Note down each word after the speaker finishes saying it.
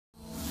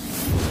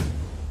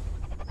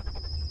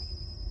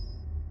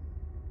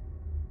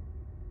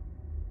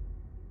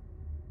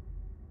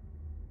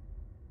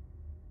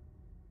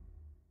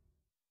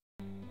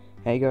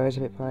Hey guys,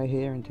 Pie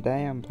here, and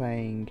today I'm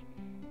playing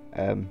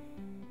um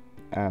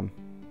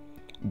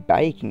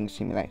baking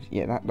simulator.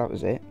 Yeah, that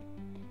was it.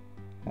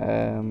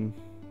 It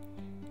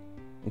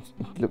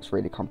looks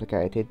really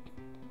complicated.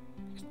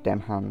 It's them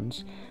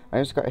hands. I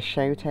also got a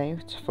shout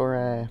out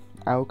for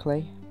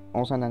Oakley,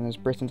 also known as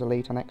Britain's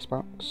Elite on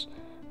Xbox.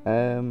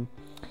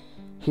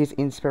 His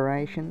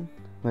inspiration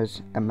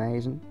was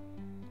amazing.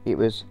 It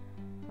was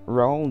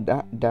roll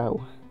that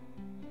dough.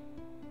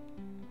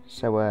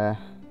 So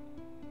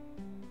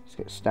let's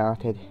get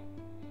started.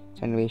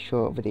 It's only a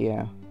short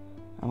video.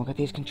 Oh, look at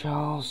these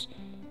controls.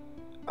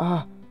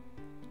 Oh.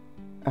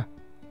 Oh.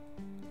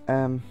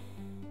 Oh.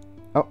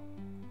 Oh.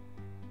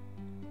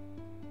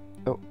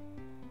 Oh.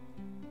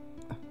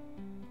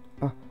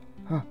 Oh.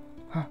 Oh.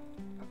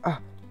 Oh.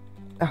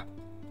 Oh.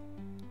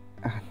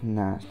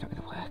 No, it's not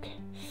gonna work.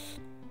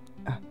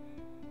 Oh.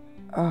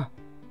 Oh.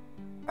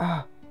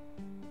 Oh.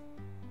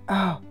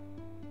 Oh.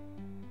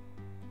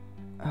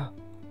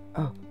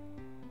 Oh.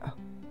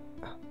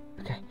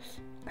 Okay,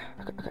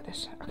 I got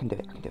this. I can do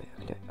it.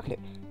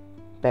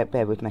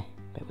 Bear with me.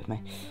 And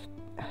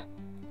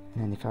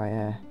then if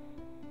I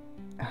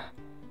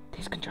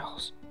these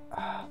controls.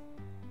 Okay.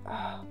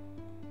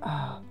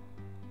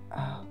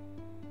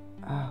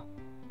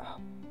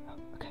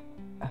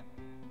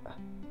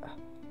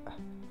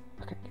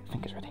 Okay, get the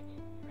fingers ready.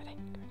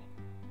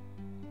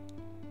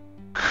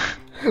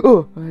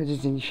 Oh, I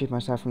just didn't shoot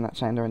myself from that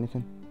sound or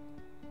anything.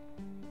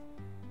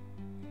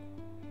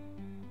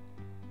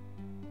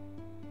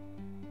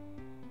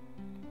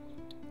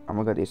 Oh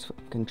my god, these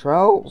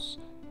controls.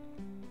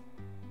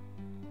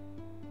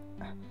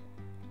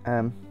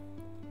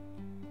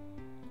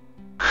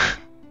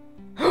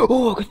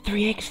 Oh, I got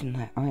 3 eggs in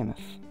there.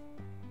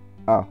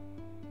 Oh.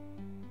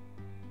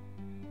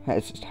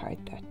 Let's just hide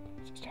that.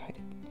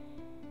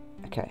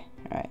 Okay,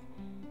 alright.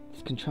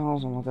 These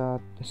controls, oh my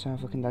god, they're so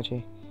fucking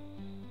dodgy.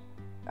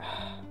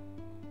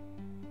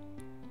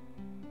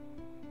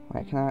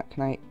 Wait, can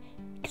I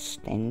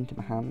extend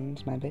my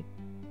hands, maybe?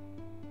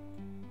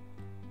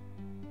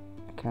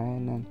 Okay,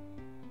 and then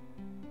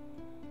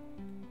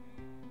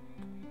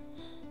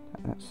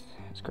that's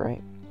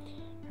great.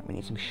 Right, we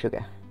need some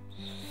sugar.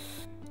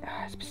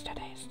 It's a bit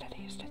steady.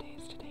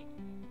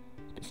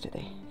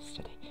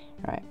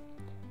 Right,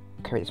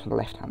 I'll carry this with the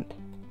left hand.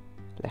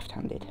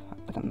 Left-handed,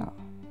 but I'm not.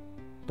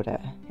 But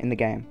in the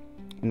game.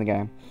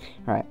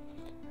 Right,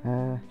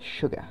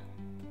 sugar.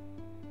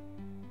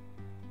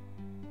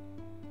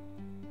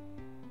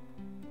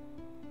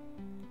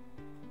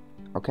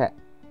 Okay.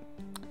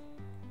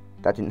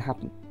 That didn't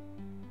happen.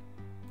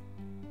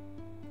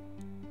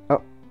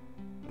 Oh,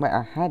 wait,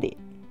 I had it.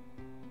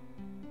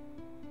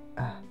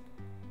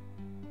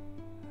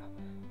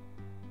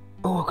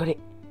 Oh, I got it.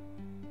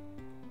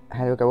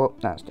 How do I go up?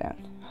 That's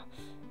down.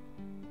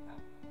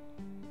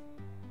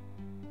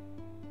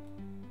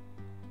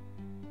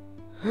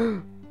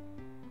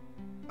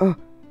 Oh.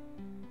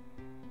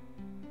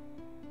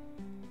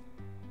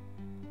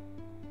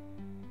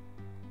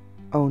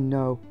 Oh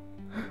no.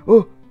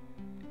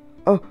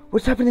 Oh,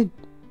 what's happening?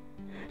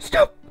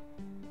 Stop!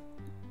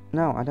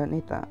 No, I don't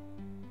need that.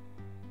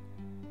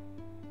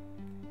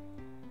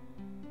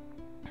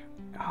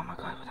 Oh my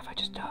god, what have I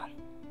just done?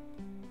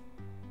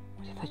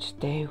 What did I just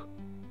do?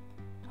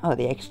 Oh,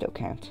 the eggs still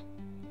count.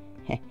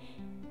 Heh.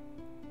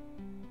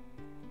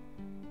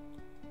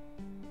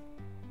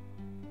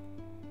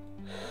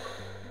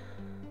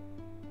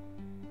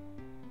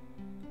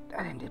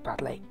 That ended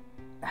badly.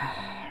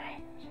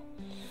 Right.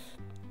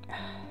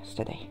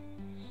 Steady.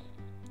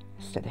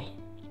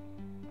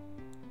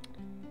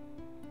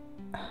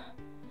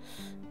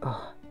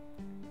 Oh.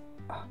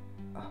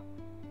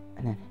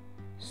 And then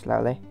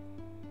slowly.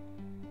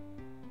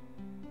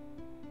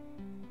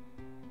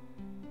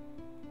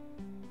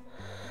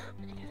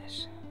 We can do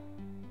this.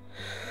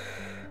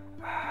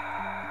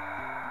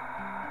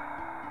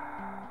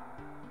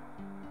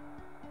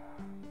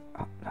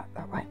 Oh, no,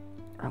 that way.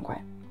 Wrong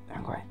way.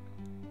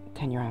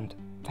 Turn your hand.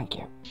 Thank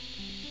you.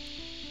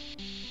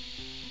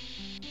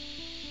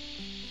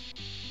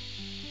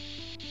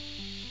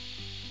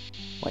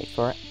 Wait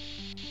for it.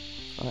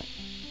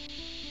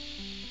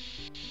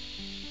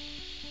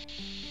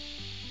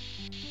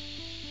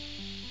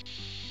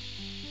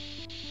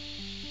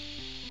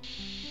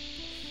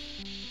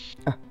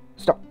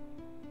 Stop.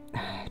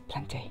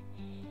 Plenty.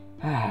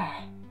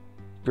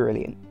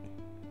 Brilliant.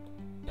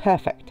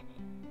 Perfect.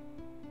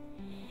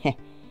 You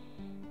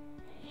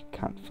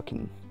can't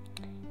fucking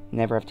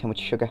never have too much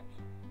sugar.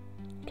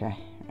 Okay,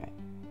 right.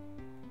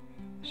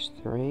 There's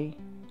 3.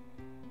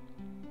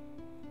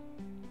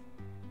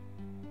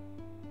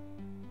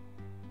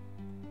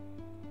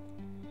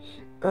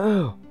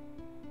 Oh,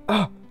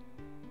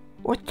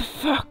 what the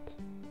fuck?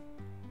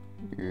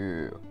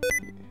 Yeah.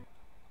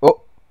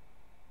 Oh,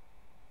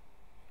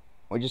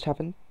 what just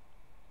happened?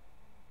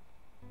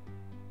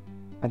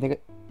 I think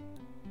it.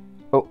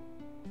 Oh,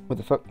 what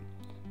the fuck?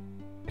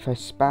 If I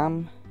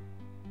spam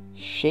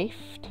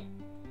shift,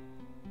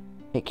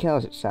 it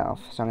kills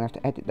itself. So I'm gonna have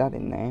to edit that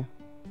in there.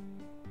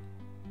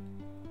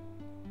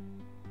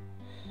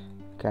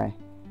 Okay.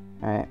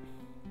 Alright.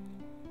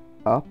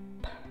 Up.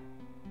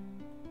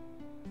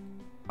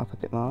 Up a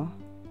bit more.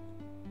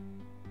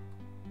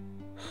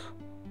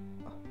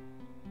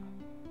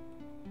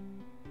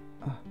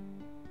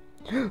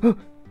 Oh,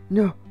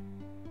 no!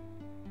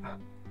 Up,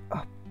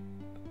 up,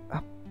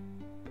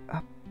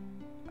 up,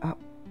 up,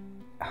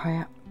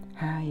 higher,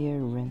 higher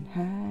and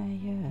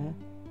higher.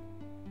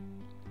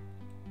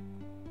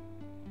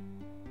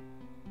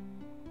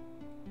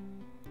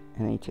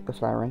 And then you take the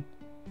flower in.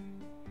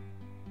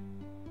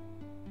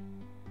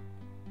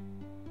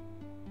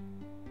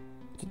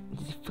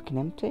 Is it fucking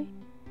empty?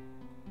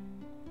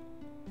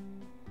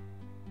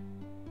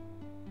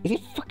 Is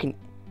it fucking...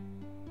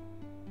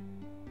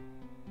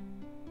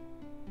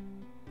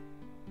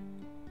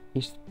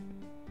 Is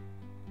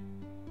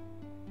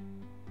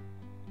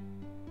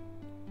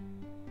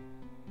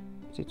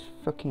it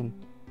fucking...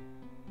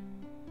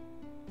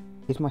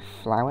 Is my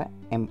flower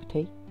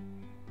empty?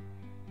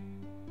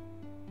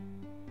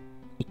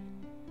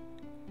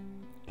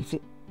 Is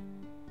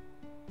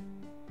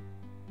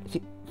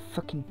it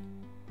fucking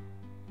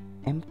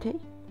empty?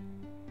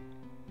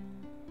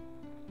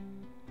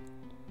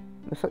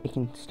 The fuck, you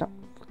can stop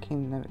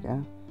fucking... There we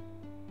go.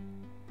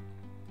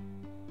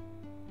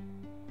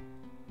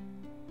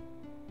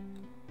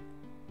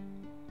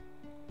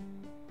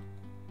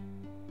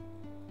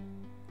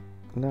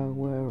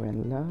 Lower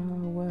and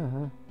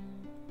lower,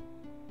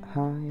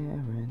 higher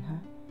and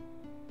higher.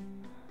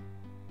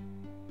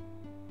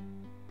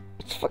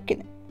 It's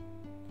fucking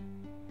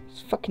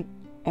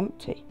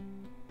empty.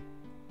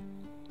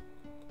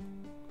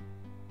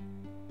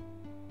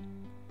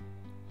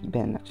 You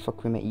better not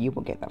fuck with me. You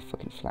will get that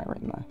fucking flower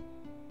in there.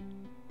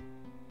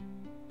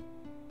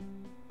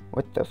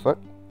 What the fuck?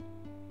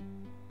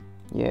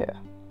 Yeah.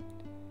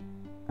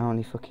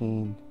 Only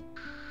fucking...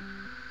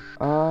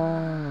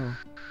 Oh.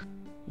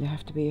 You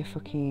have to be a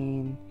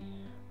fucking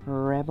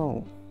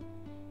rebel.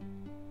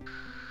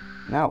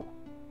 No.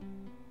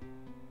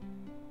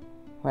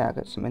 Wait, I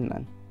got some in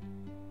then.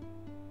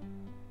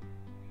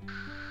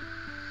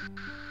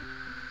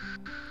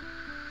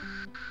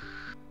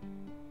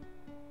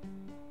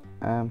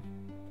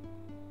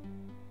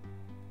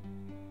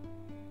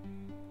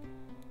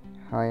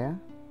 Higher.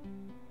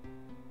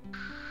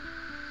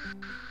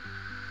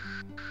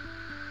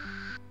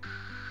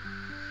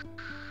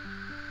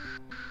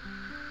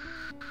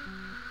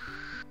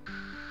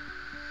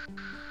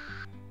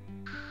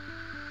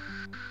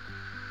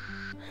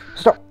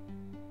 Stop!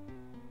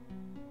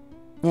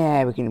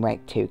 Yeah, we can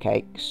make 2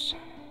 cakes.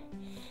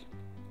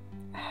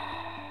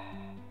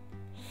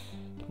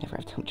 Never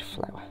have too much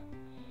flour.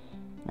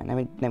 Right,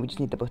 now we just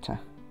need the butter.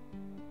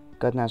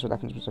 God knows what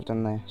happens once I've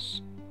done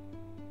this.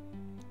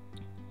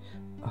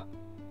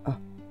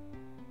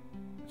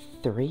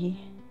 3.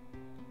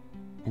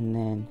 And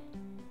then...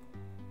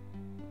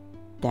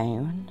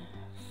 down.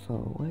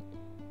 Forward.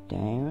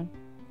 Down.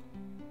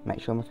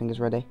 Make sure my finger's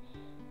ready.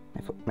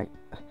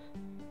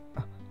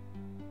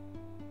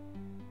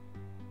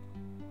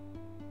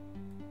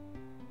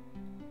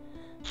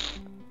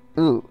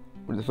 Ooh,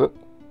 what the fuck?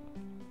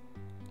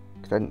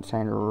 Because that didn't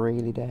sound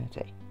really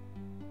dirty.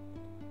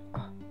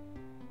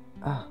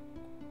 Oh.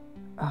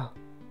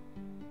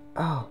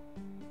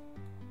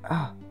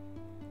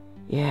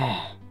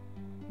 Yeah.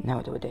 Now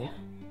what do I do?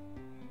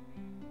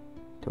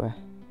 Do I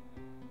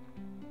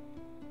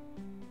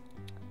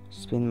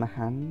spin my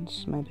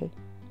hands, maybe?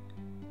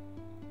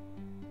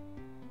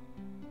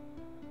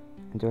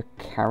 And do I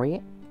carry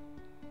it?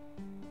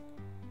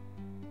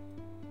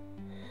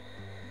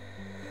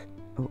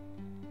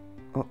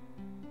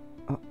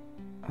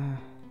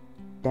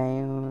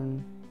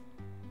 Down.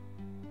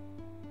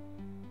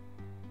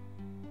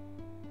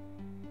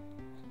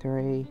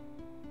 3.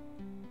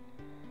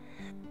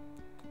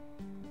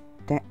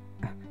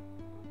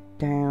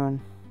 Down.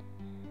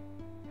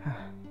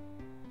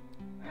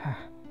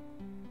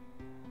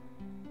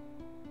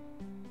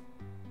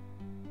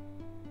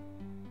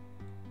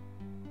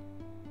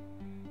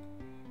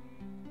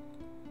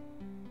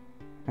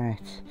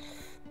 Right.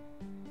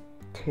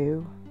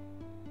 2.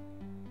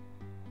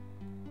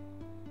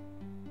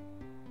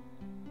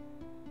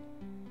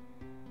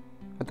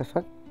 What the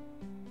fuck?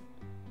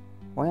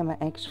 Why are my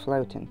eggs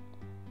floating?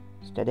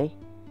 Steady.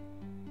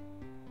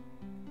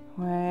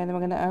 When am I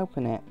gonna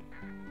open it?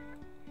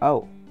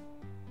 Oh.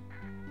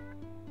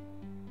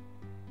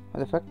 What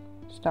the fuck?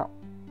 Stop.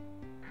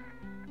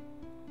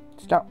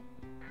 Stop.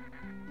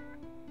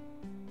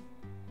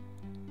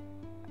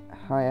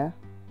 Higher.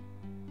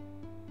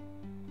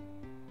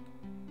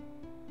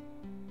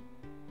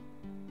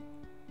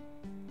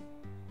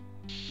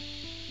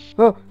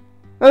 Oh!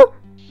 Oh!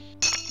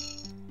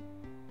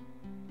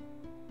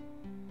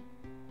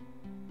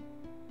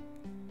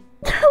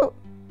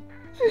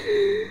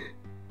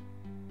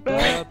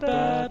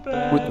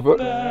 What the fuck?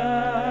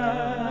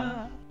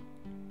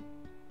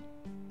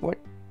 What?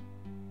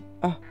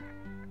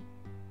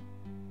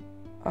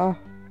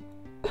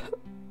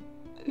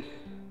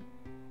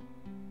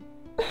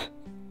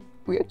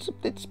 We had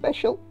something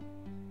special.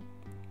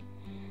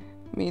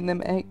 Me and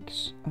them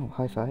eggs. Oh,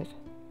 high five.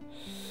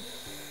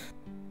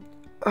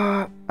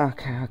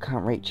 Okay, I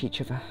can't reach each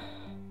other.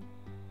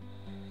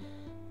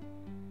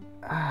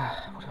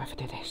 What do I have to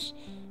do this?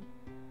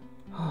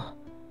 Oh.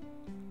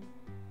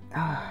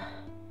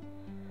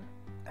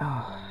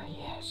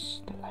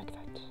 Yes, I like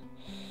that.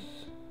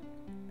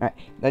 Right,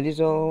 that is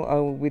all I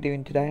will be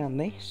doing today on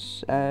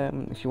this.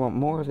 If you want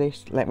more of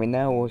this, let me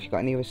know, or if you've got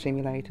any other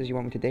simulators you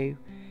want me to do,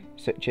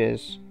 such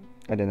as,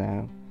 I don't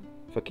know,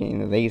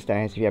 fucking these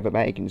days, if you have a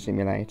baking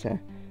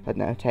simulator, I don't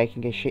know,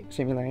 taking a shit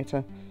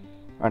simulator,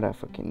 I don't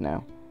fucking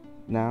know.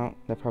 No,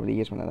 there probably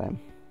is one of them.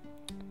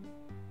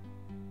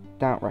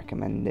 Don't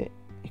recommend it.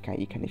 Okay,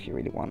 you can if you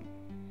really want.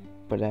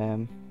 But,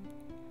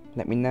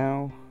 let me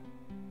know.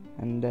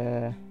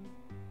 And,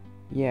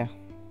 yeah.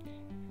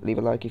 Leave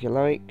a like if you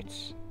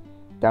liked.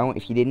 Don't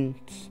if you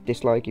didn't.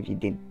 Dislike if you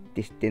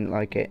didn't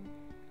like it.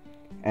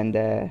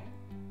 And,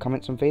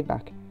 comment some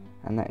feedback.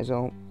 And that is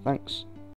all. Thanks.